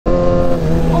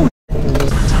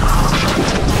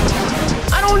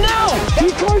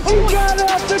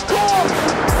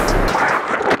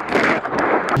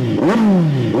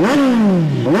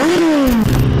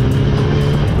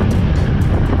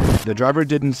driver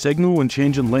didn't signal when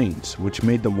changing lanes, which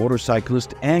made the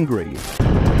motorcyclist angry.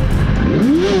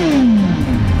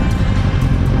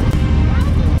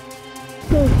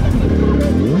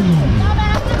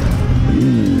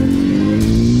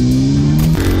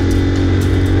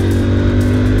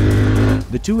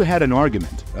 The two had an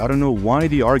argument. I don't know why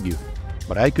they argued,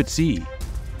 but I could see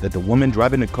that the woman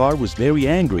driving the car was very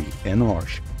angry and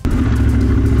harsh.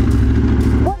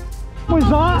 What was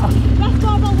that? That's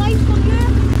all my life for you.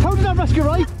 How did I risk your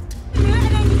life? And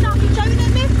then you started shouting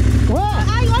at me. What?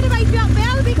 I on the way up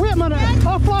there. Wait a minute,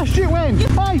 I flashed it when?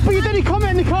 Aye, but you didn't come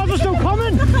in, the cars were still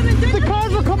coming. The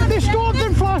cars were coming, they stopped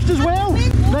and flashed as well.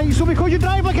 Right, so because you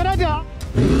drive like an idiot.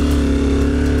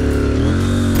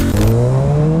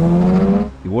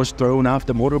 He was thrown off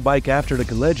the motorbike after the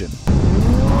collision.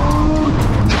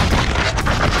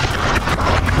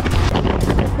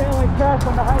 Crash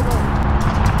on the highway.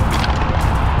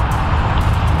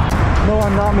 No,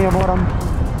 I'm not, me,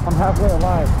 I'm halfway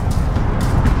alive.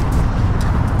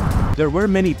 There were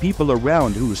many people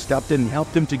around who stopped and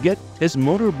helped him to get his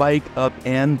motorbike up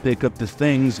and pick up the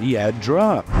things he had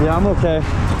dropped. Yeah, I'm okay.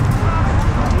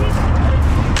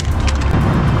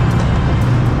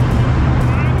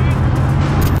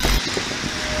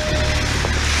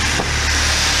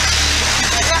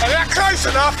 Are that close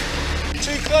enough?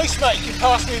 Too close, mate. You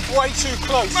passed me way too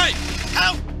close. Mate,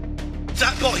 how is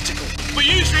that bicycle? But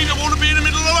you seem to want to be in the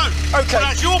middle of the road. Okay. Well,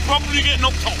 that's your problem, you get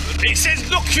knocked off. It says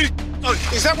knock you over.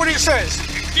 Is that what it says?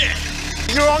 Yeah.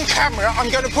 You're on camera. I'm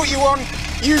going to put you on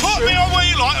YouTube. Put me on where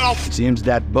you like and I'll... It seems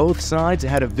that both sides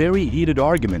had a very heated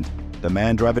argument. The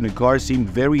man driving the car seemed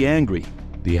very angry.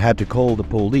 They had to call the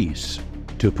police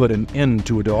to put an end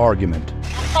to the argument.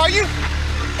 Are you?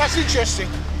 That's interesting.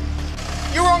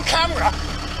 You're on camera.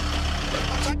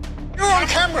 You're on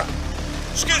camera.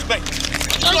 Excuse me.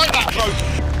 Like that, bro.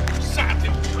 Sat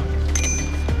him.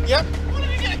 Yep. What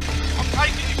did you get? I'm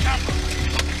taking your camera.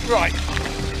 Right.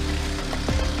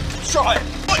 Try it.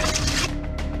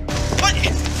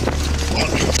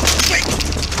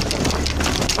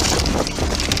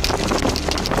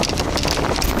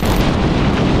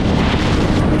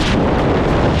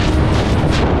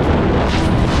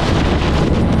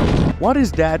 What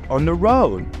is that on the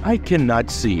road? I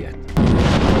cannot see it.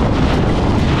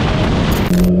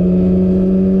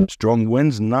 Strong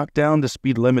winds knocked down the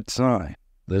speed limit sign.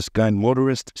 This kind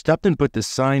motorist stopped and put the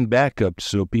sign back up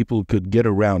so people could get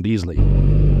around easily.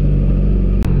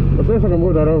 Let's see if I can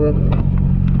move that over.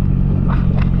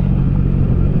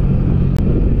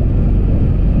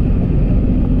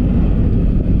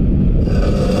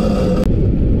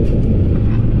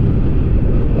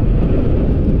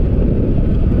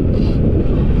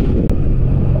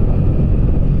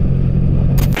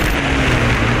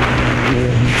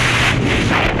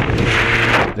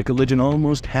 The collision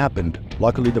almost happened.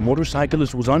 Luckily, the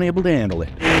motorcyclist was unable to handle it.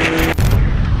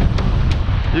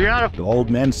 You got it. The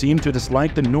old man seemed to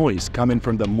dislike the noise coming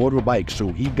from the motorbike,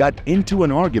 so he got into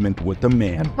an argument with the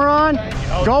man. Ron,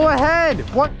 go ahead.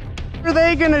 What are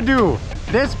they gonna do?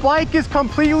 This bike is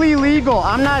completely legal.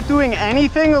 I'm not doing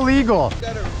anything illegal. You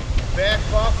gotta back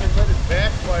off and let it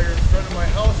backfire in front of my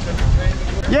house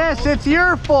every time. Yes, it's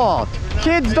your fault.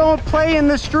 Kids don't play in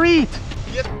the street.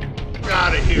 Get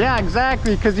out of here. Yeah,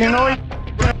 exactly, because you know...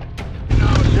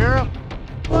 Sheriff,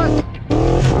 what?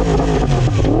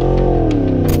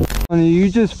 You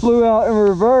just flew out in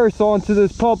reverse onto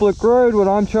this public road when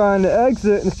I'm trying to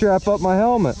exit and strap up my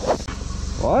helmet.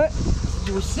 What?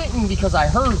 You were sitting because I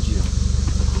heard you.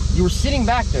 You were sitting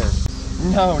back there.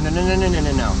 No.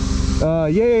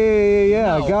 Yeah.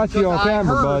 No, I got you on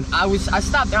camera, bud. I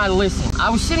stopped and I listened. I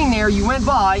was sitting there, you went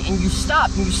by, and you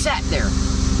stopped and you sat there.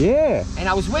 Yeah. And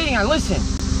I was waiting, I listened.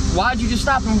 Why'd you just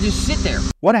stop and just sit there?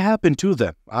 What happened to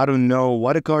them? I don't know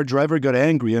why the car driver got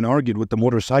angry and argued with the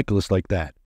motorcyclist like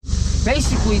that.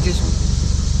 Basically just...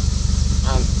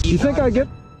 You think I get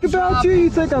about you? You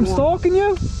think I'm stalking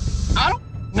you? I don't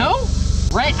know.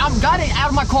 Right? I got it out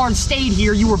of my car and stayed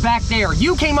here. You were back there.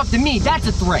 You came up to me. That's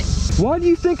a threat. Why do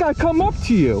you think I come up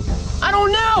to you? I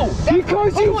don't know.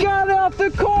 Because you got out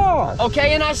the car.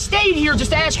 Okay, and I stayed here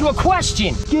just to ask you a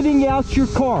question. Getting out your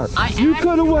car. You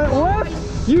could have went left.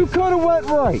 You could have went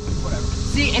right.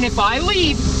 See, and if I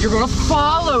leave, you're gonna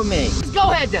follow me. Go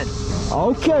ahead then.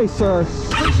 Okay, sir.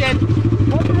 Appreciate it.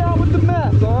 Help me out with the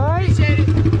mess, all right? Appreciate it.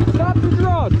 Stop the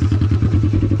drugs.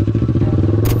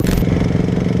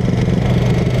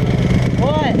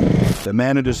 What? The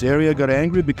man in this area got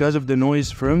angry because of the noise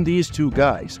from these two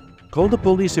guys. Called the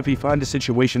police if he found the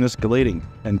situation escalating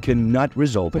and cannot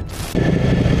resolve it.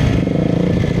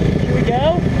 Here we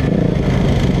go.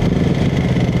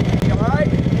 You all right?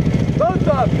 Both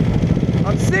of them.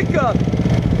 I'm sick of it.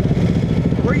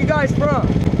 guys from?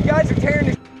 You guys are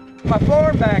tearing my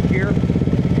farm back here.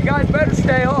 You guys better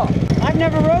stay off. I've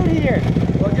never rode here.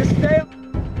 Well, just stay off.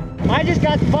 I just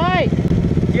got the bike.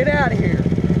 Get out of here.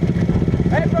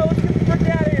 Hey, bro, let's get the frick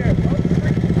out of here. Let's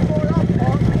freaking going off,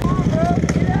 Paul. Come on, bro.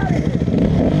 Get out of here.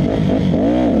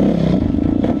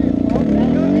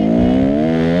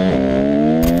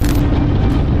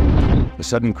 A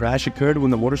sudden crash occurred when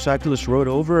the motorcyclist rode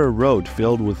over a road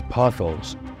filled with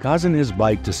potholes, causing his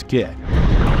bike to skid.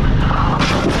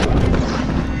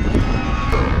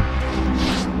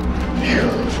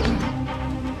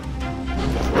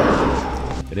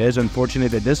 It is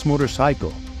unfortunate that this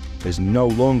motorcycle is no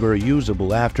longer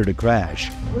usable after the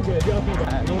crash.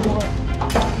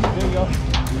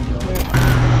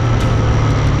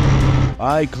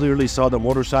 I clearly saw the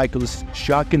motorcyclist's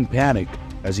shock and panic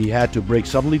as he had to brake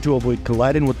suddenly to avoid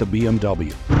colliding with the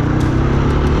BMW.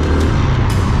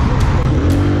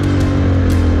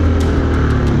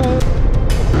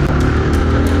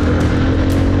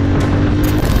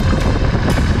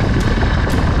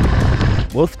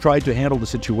 Both tried to handle the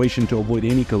situation to avoid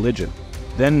any collision.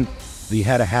 Then they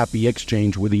had a happy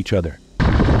exchange with each other.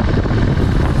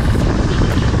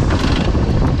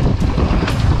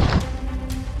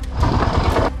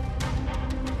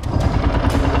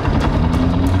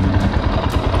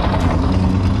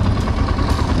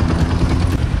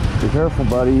 Be careful,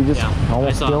 buddy. You just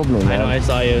almost killed me, man. I know, I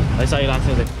saw you. I saw you last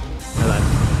night.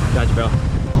 Got you, bro.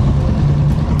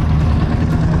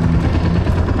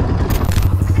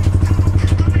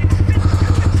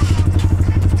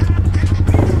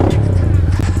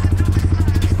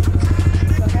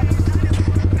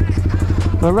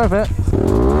 No, rev it.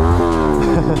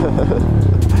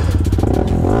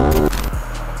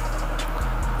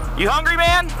 You hungry,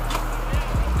 man?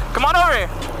 Come on over here.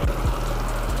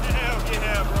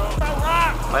 Yeah, bro.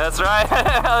 That's right.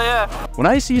 Hell yeah. When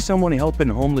I see someone helping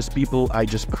homeless people, I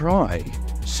just cry.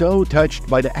 So touched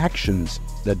by the actions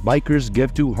that bikers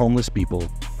give to homeless people.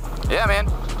 Yeah, man.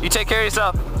 You take care of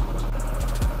yourself.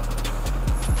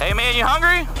 Hey, man, you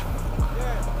hungry?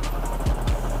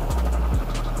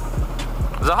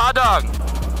 There's a hot dog.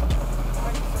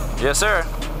 Yes, sir.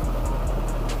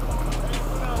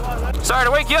 Sorry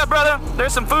to wake you up, brother.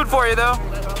 There's some food for you, though.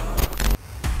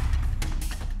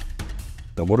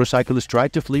 The motorcyclist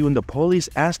tried to flee when the police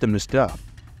asked him to stop.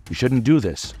 You shouldn't do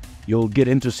this. You'll get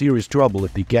into serious trouble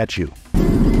if they catch you.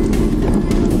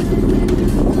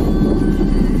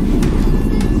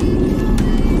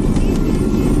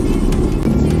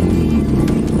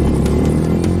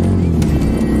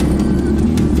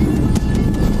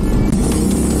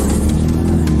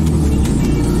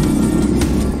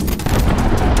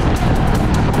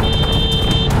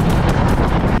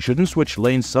 You shouldn't switch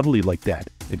lanes suddenly like that.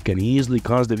 It can easily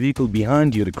cause the vehicle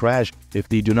behind you to crash if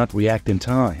they do not react in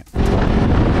time.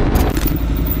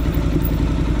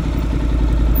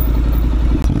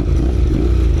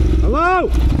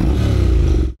 Hello?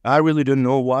 I really don't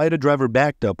know why the driver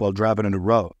backed up while driving on the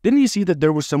road. Didn't he see that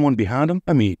there was someone behind him?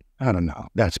 I mean, I don't know.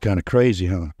 That's kind of crazy,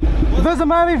 huh? It doesn't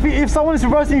matter if someone is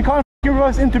reversing, you can't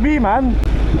reverse into me, man.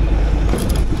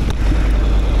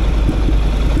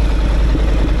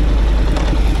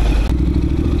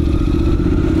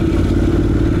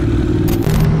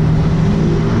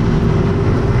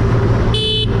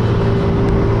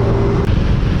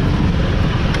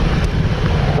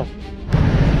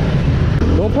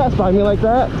 Don't pass by me like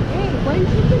that. Hey, what are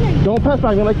you doing? Don't pass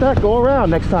by me like that. Go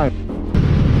around next time.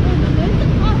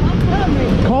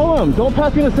 Call him. Don't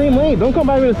pass me in the same lane. Don't come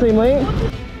by me in the same lane.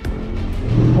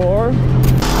 Or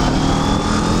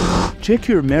Check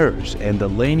your mirrors and the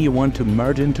lane you want to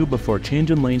merge into before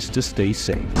changing lanes to stay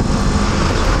safe.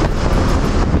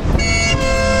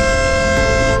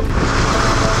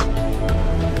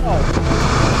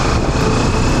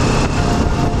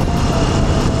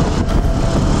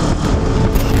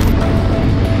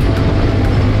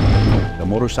 The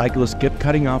motorcyclist kept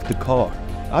cutting off the car.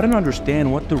 I don't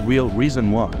understand what the real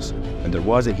reason was, and there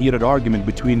was a heated argument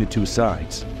between the two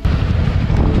sides.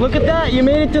 look at that. You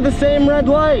made it to the same red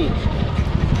light.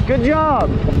 Good job.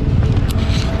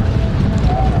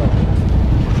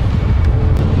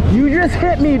 You just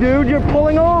hit me, dude. You're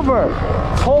pulling over.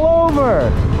 Pull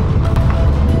over.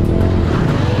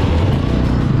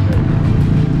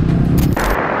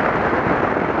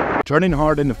 Turning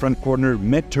hard in the front corner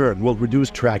mid-turn will reduce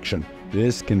traction.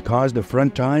 This can cause the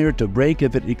front tire to break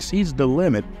if it exceeds the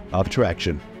limit of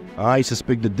traction. I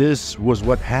suspect that this was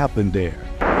what happened there.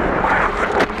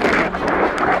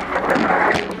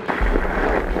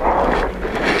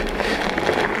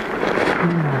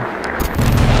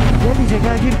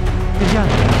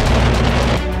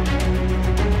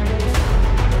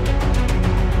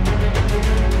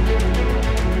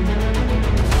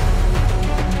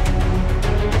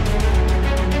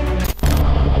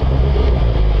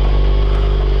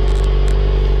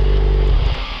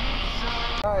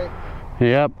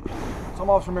 Yep. Some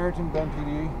officer Merrington, Bend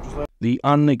PD. Just let The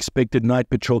unexpected night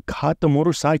patrol caught the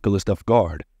motorcyclist off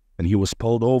guard, and he was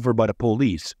pulled over by the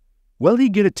police. Will he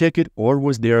get a ticket, or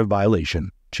was there a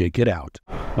violation? Check it out.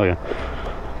 Okay.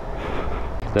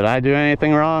 Did I do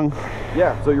anything wrong?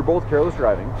 Yeah, so you're both careless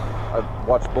driving. I've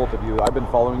watched both of you. I've been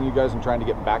following you guys and trying to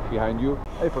get back behind you.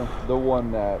 Hey, friend. The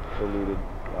one that eluded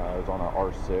is on a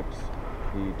R6.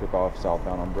 He took off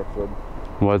southbound on Brookwood.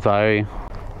 Was I?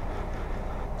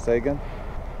 Say again?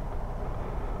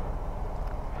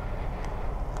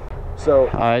 So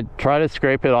I tried to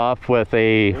scrape it off with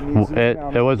a,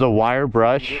 it was a wire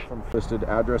brush. From listed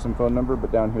address and phone number,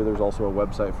 but down here there's also a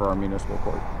website for our municipal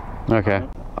court. Okay.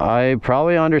 I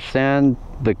probably understand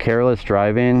the careless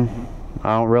driving.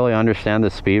 I don't really understand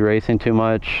the speed racing too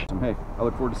much. Hey, I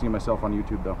look forward to seeing myself on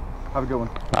YouTube though. Have a good one.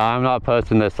 I'm not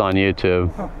posting this on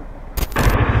YouTube.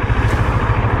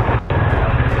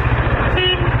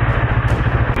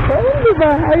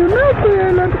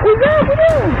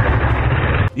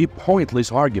 A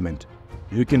pointless argument.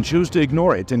 You can choose to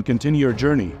ignore it and continue your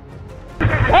journey.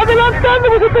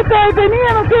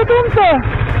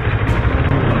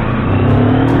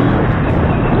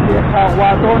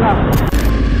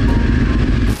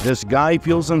 This guy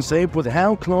feels unsafe with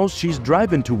how close she's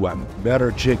driving to one.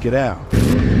 Better check it out.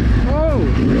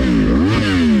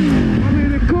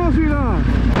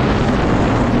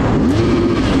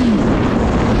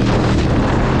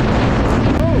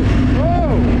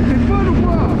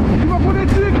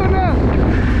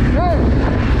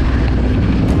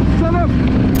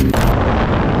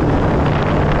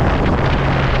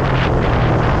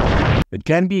 It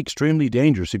can be extremely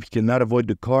dangerous if you cannot avoid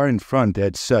the car in front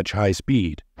at such high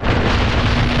speed.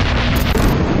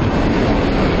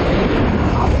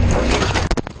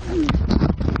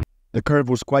 The curve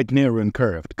was quite narrow and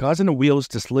curved, causing the wheels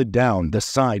to slid down the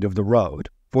side of the road.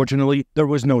 Fortunately, there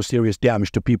was no serious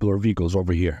damage to people or vehicles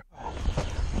over here.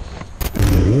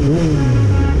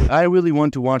 I really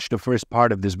want to watch the first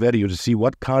part of this video to see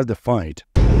what caused the fight.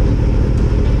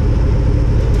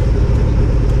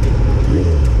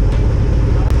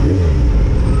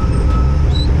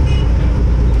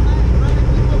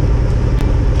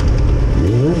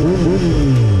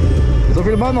 Estoy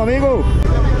filmando, amigo.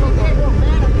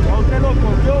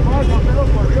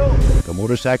 The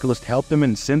motorcyclist helped them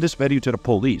and sent this video to the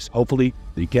police. Hopefully,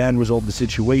 they can resolve the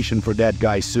situation for that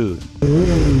guy soon.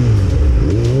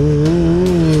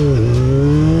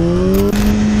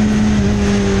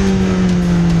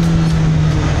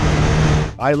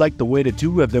 I like the way the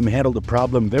two of them handled the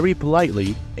problem very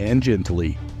politely and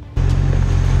gently.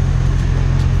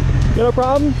 You got a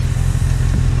problem?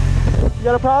 You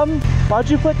got a problem? Why'd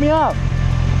you flick me off?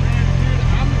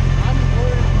 I'm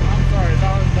sorry.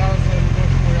 That was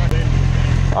emotionally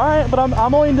dangerous. All right, but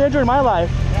I'm only endangering my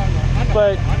life.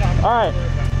 But all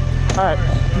right.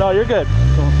 No, you're good.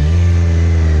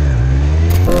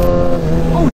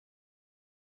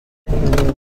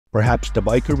 Perhaps the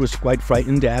biker was quite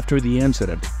frightened after the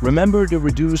incident. Remember to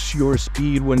reduce your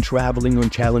speed when traveling on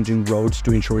challenging roads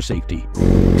to ensure safety.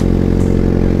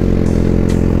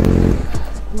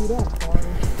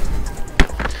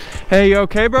 Hey, you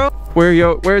okay, bro?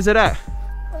 Where's it at?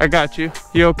 I got you.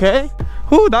 You okay?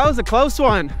 Ooh, that was a close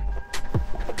one.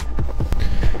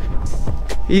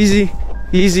 Easy,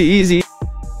 easy, easy. Is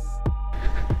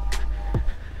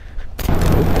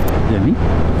that me?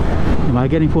 Am I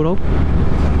getting pulled over?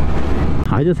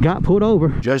 I just got pulled over.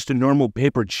 Just a normal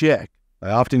paper check. I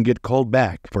often get called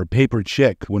back for a paper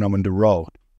check when I'm on the road.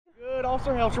 Good,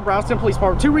 Officer Helcher, Brownston Police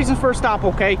Department. 2 reasons for a stop,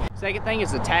 okay? Second thing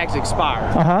is the tag's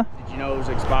expired. Uh-huh. Did you know it was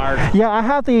expired? Yeah, I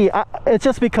have the, it's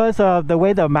just because of the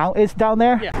way the amount is down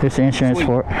there. Yeah. There's the insurance Sweet.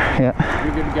 for it. Yeah.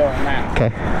 You're good to go on that.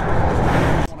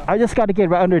 Okay. I just got to get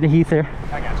right under the heath there.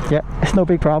 I got you. Yeah, it's no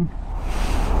big problem.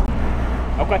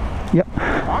 Okay. Yep. All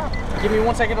right. Give me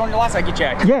 1 second on your lights, I get you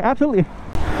out. Yeah, absolutely.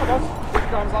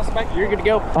 Driver's license back. You're good to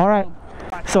go. All right.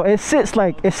 So it sits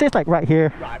like right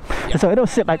here. Right. Yeah. So it'll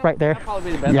sit like right there. That'll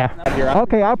probably be the best. Yeah. You're right.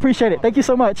 Okay, I appreciate it. Thank you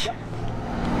so much.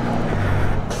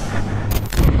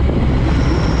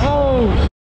 Oh!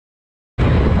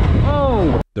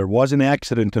 Oh! There was an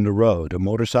accident on the road. A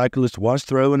motorcyclist was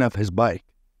thrown off his bike.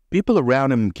 People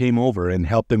around him came over and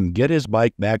helped him get his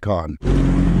bike back on.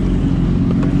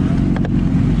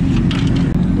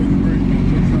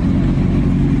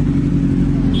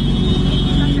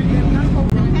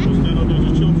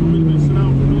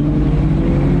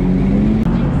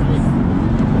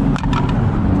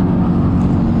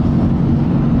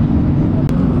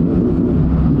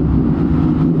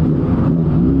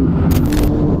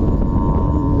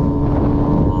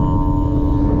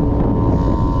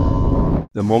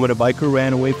 The The moment a biker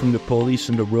ran away from the police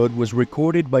on the road was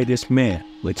recorded by this man.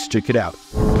 Let's check it out.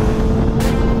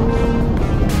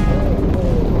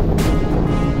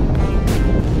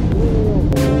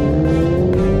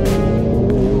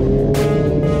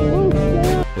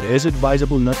 It is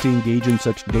advisable not to engage in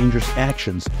such dangerous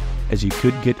actions, as you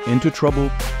could get into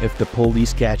trouble if the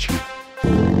police catch you.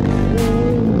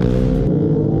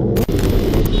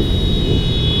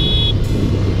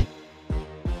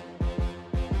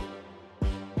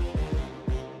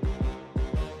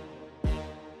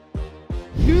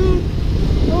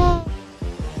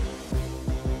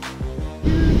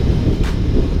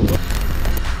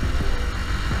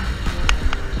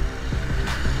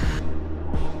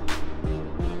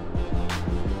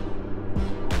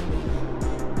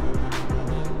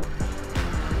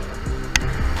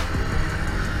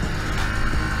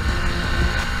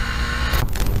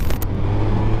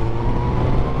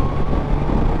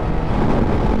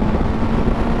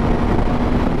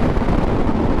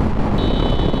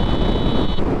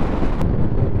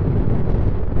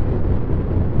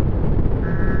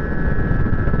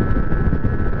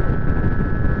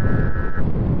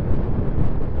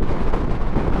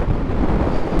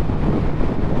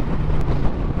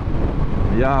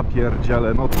 Ja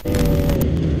pierdzielę, no.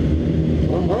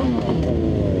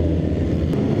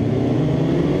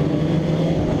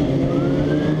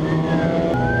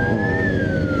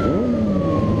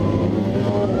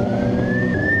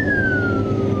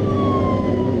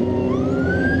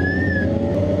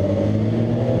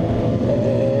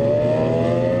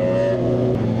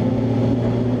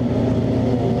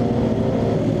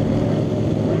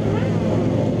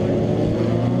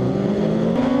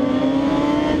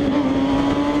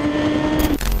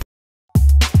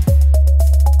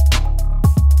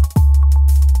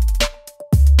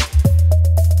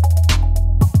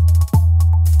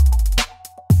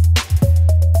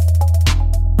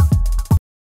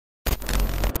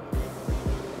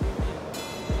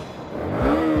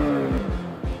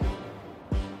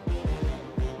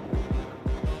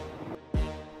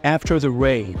 After the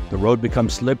rain, the road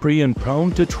becomes slippery and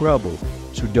prone to trouble,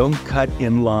 so don't cut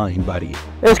in line, buddy.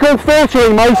 It's gone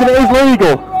 40, mate, and it is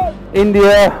legal.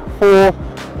 India 4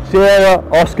 Sierra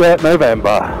Oscar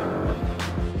November.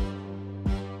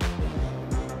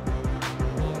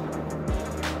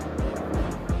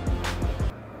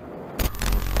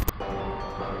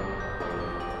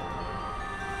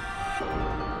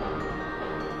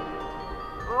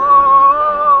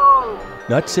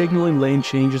 Not signaling lane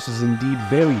changes is indeed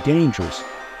very dangerous.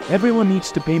 Everyone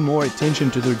needs to pay more attention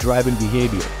to their driving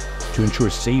behavior to ensure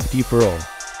safety for all.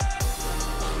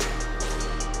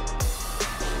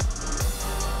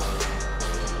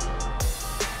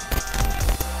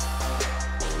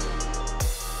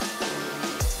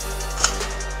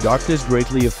 Darkness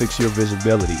greatly affects your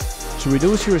visibility, so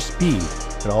reduce your speed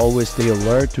and always stay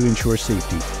alert to ensure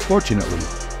safety. Fortunately,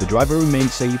 the driver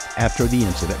remained safe after the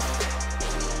incident.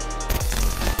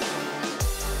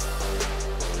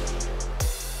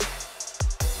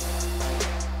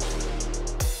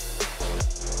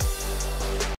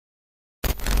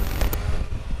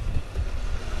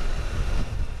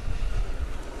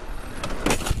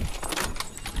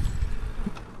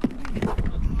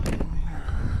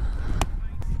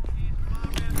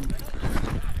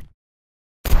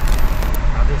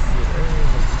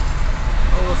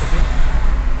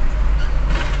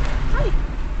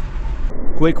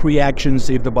 Quick reaction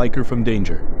saved the biker from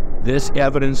danger. This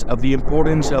evidence of the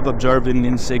importance of observing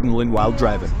and signaling while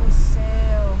driving.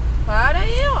 Para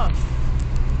aí, ó.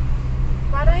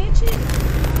 Para aí, tio.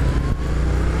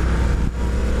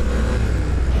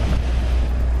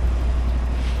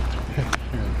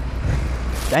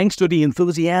 Thanks to the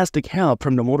enthusiastic help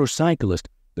from the motorcyclist,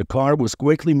 the car was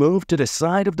quickly moved to the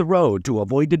side of the road to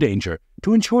avoid the danger.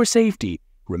 To ensure safety,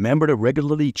 remember to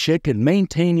regularly check and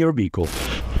maintain your vehicle.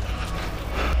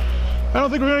 I don't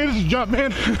think we're gonna get this jump,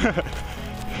 man.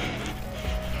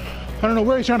 I don't know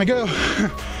where he's trying to go.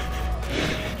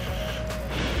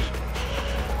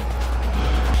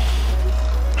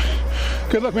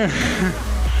 Good luck, man.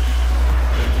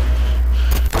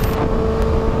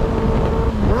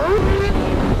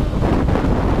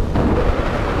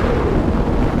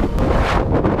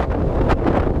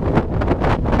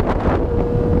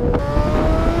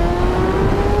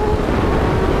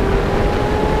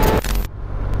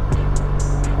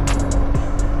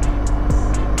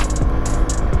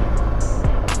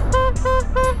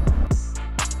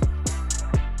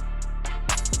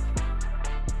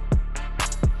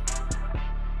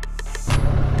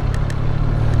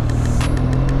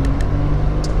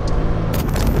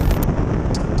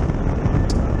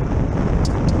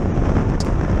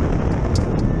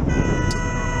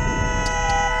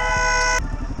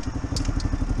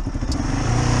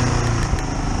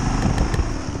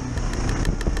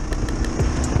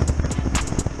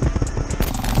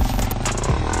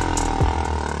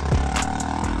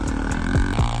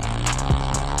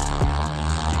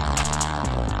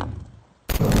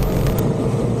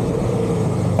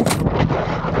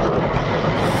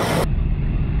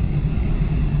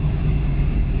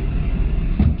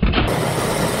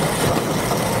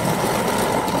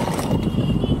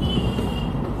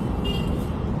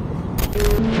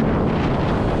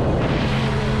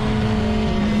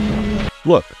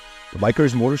 Look, the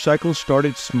biker's motorcycle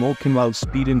started smoking while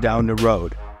speeding down the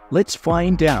road. Let's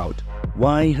find out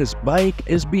why his bike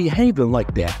is behaving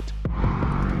like that.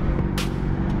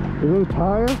 Is it a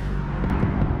tire?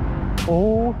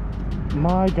 Oh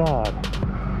my god.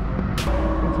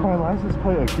 It's my license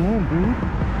plate again, dude.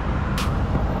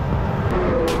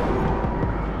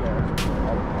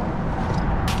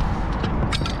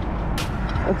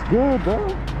 That's good,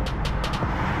 bro.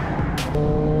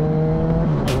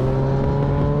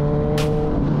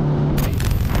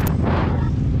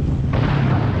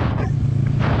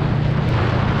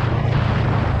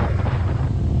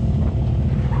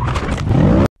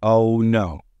 Oh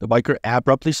no. The biker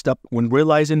abruptly stopped when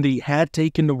realizing they had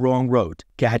taken the wrong road,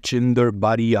 catching their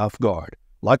buddy off guard.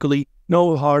 Luckily,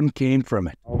 no harm came from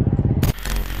it. What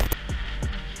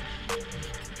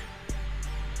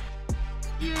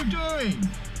are you doing?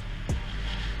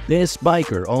 This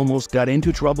biker almost got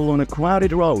into trouble on a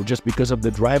crowded road just because of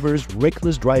the driver's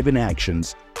reckless driving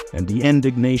actions, and the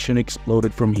indignation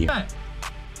exploded from here.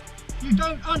 You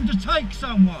don't undertake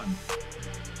someone.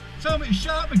 Tell me to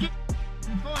shut up again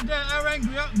and find out how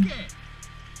angry I can get.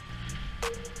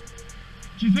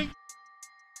 Do you think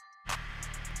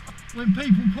when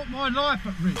people put my life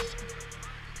at risk?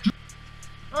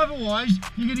 Otherwise,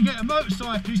 you're going to get a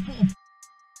motorcyclist put a...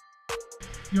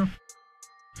 You're a...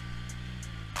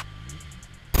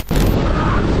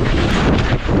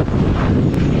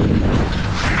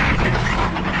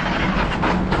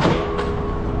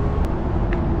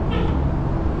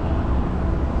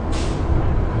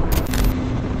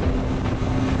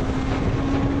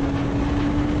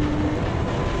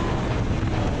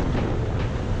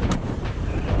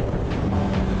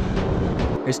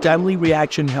 His timely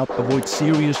reaction helped avoid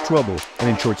serious trouble and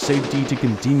ensured safety to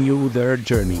continue their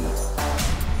journey.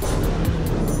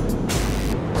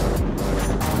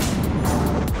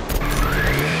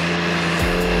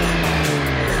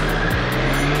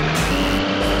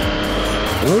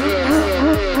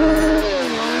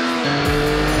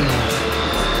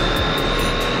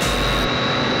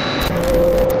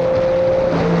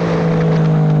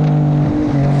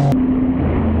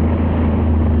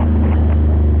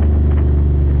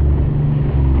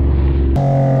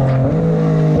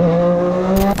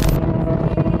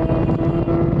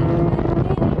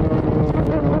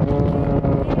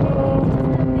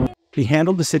 He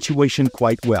handled the situation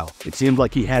quite well. It seemed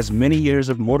like he has many years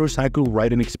of motorcycle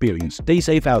riding experience. Stay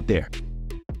safe out there.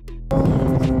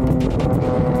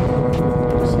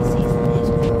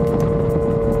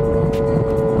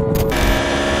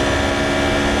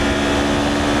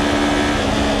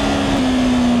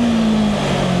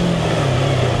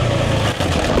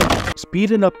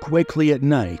 Speeding up quickly at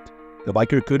night, the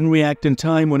biker couldn't react in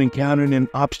time when encountering an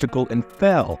obstacle and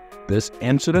fell. This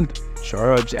incident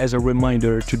serves as a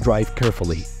reminder to drive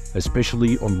carefully,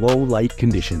 especially on low light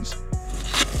conditions.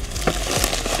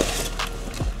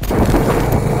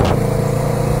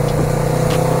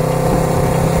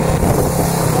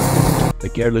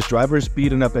 The careless driver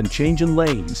speeding up and changing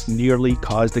lanes nearly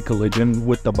caused a collision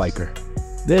with the biker.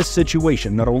 This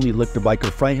situation not only left the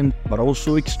biker frightened, but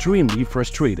also extremely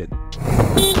frustrated.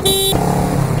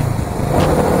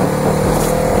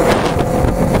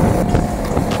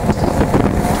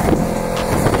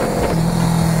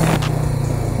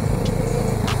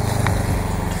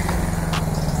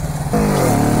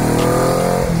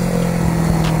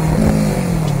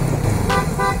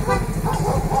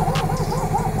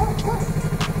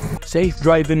 Safe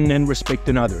driving and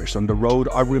respecting others on the road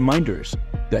are reminders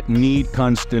that need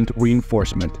constant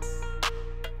reinforcement.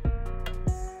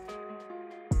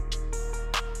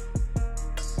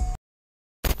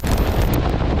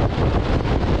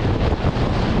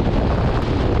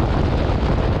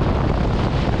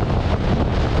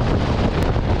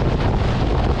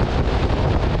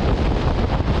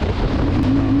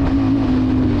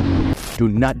 Do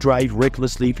not drive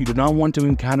recklessly if you do not want to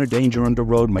encounter danger on the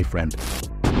road, my friend.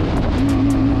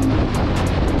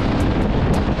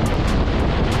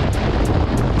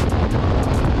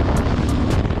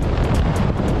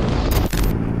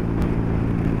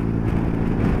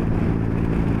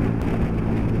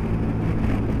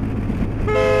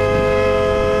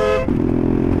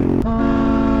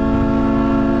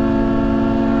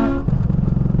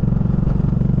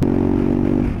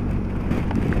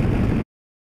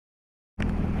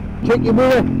 Check your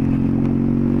mirror.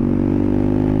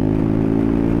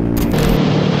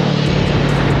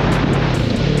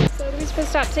 So are we supposed to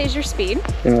stop says your speed?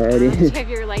 Alrighty. Do you have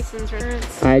your license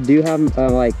reference? I do have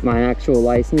like my actual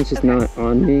license, just not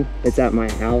on me. It's at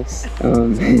my house.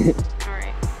 Alright.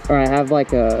 Or I have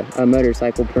like a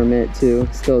motorcycle permit too,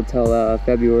 still till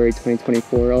February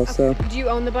 2024 also. Okay. Do you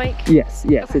own the bike? Yes,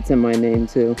 Okay. it's in my name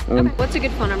too. Okay. What's a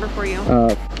good phone number for you?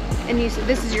 And you said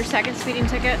this is your second speeding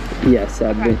ticket? Yes,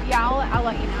 okay. Yeah, I'll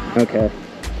let you know. Okay.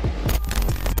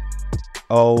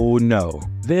 Oh no,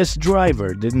 this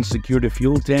driver didn't secure the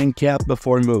fuel tank cap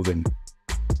before moving.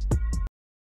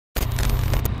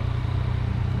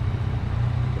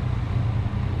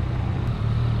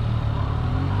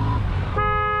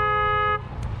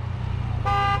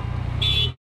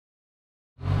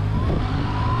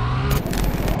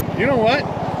 You know what?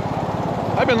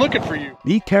 I've been looking for you.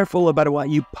 Be careful about what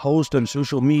you post on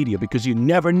social media because you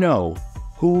never know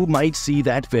who might see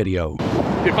that video.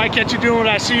 If I catch you doing what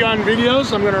I see on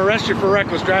videos, I'm going to arrest you for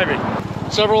reckless driving.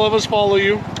 Several of us follow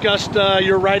you, discussed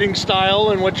your riding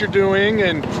style and what you're doing,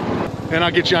 and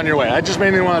I'll get you on your way. I just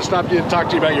mainly want to stop you and talk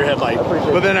to you about your headlight.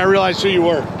 But then I realized who you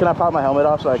were. Can I pop my helmet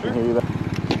off so I can hear you?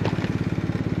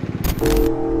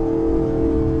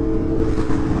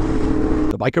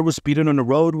 The biker was speeding on the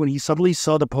road when he suddenly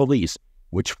saw the police,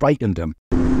 which frightened him.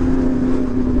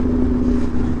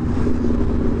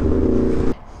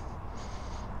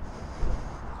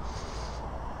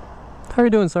 How are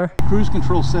you doing, sir? Cruise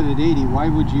control set at 80. Why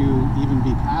would you even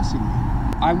be passing me?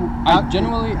 I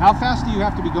generally... How fast do you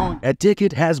have to be going? A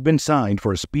ticket has been signed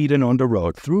for speeding on the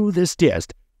road. Through this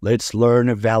test, let's learn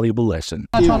a valuable lesson.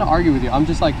 I'm not trying to argue with you. I'm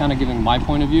just like kind of giving my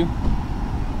point of view.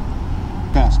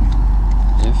 Pass me.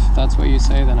 If that's what you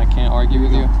say, then I can't argue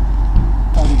with you.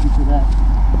 How did you for that?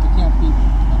 You can't be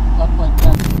up like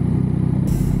that.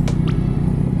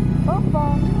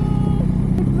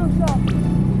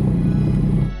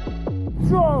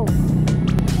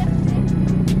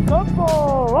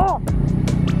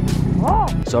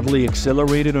 Suddenly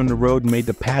accelerated on the road made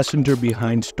the passenger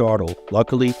behind startle.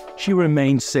 Luckily, she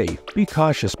remained safe. Be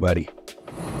cautious, buddy.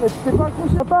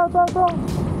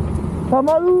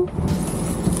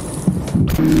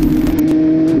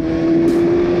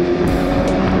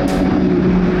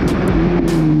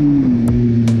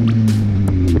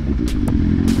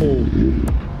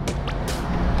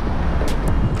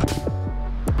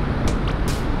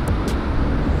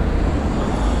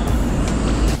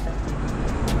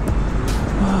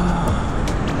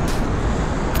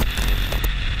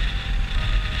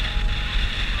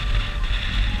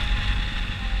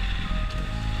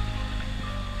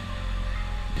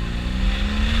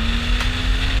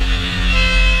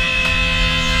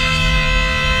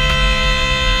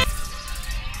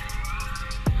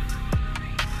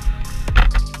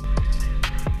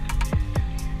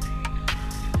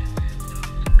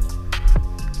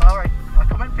 Alright, I'll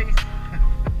come in peace.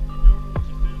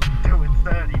 Doing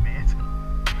 30, mate.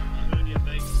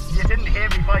 You didn't hear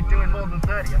me by doing more than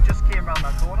 30. I just came around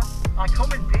that corner. I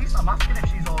come in peace. I'm asking if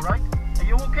she's alright. Are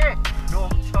you okay? No,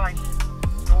 it's fine.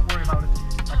 Don't worry about it.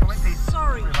 I come in peace.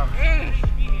 Sorry. Don't worry about it.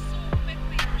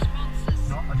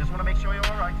 No, I just want to make sure you're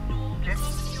alright. Okay?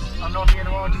 I'm not here to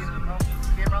argue. No,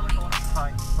 came around the corner.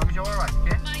 Fine. As long as you're alright,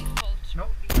 okay? No.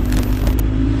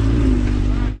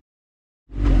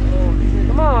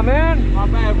 Come on, man. My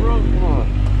bad, bro. Come on.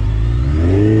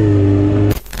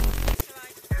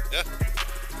 Yeah?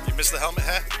 You missed the helmet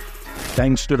hair?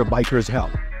 Thanks to the biker's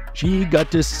help, she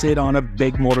got to sit on a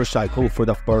big motorcycle for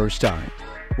the first time.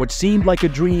 What seemed like a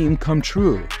dream come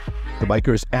true. The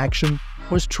biker's action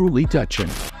was truly touching.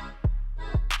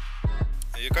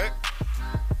 Are you okay?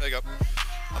 There you go.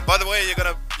 And by the way, you're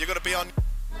gonna be on.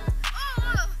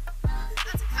 Oh,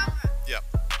 that's a camera. Yeah.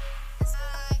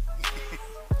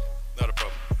 Not a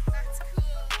problem. That's cool.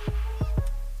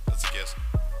 That's a guess.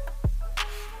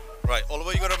 Right,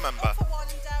 Oliver, you gotta remember.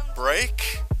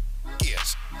 Brake,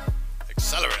 gears,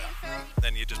 accelerator.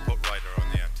 Then you just put rider on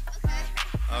the end.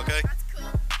 Okay? That's cool.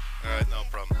 Alright, no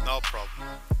problem. No problem.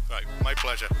 Right, my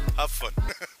pleasure. Have fun.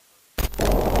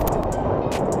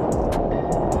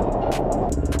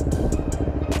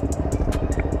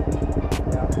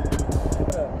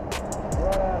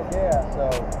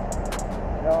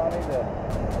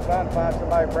 Trying to find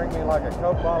somebody to bring me like a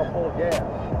Coke bottle full of gas.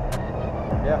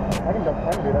 Yeah. I can do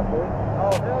that for you.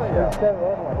 Oh, hell yeah. There's 7 of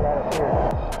them like right up here.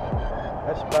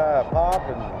 Let's buy a pop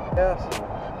and gas and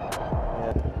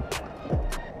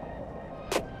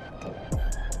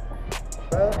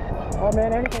Oh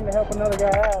man, anything to help another guy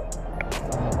out.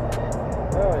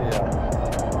 hell yeah.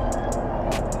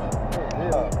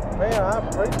 Man, I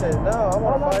appreciate it. No, I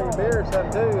want to buy you beer or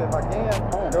something too if I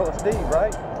can. Go with Steve,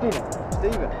 right?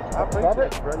 Steven. I appreciate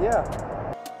it, bro. Yeah.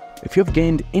 If you've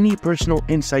gained any personal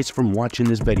insights from watching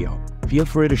this video, feel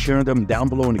free to share them down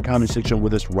below in the comment section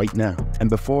with us right now. And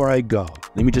before I go,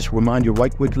 let me just remind you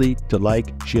right quickly to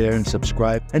like, share, and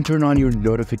subscribe, and turn on your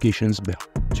notifications bell.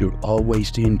 so you'll always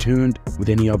stay in tuned with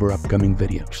any of our upcoming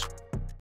videos.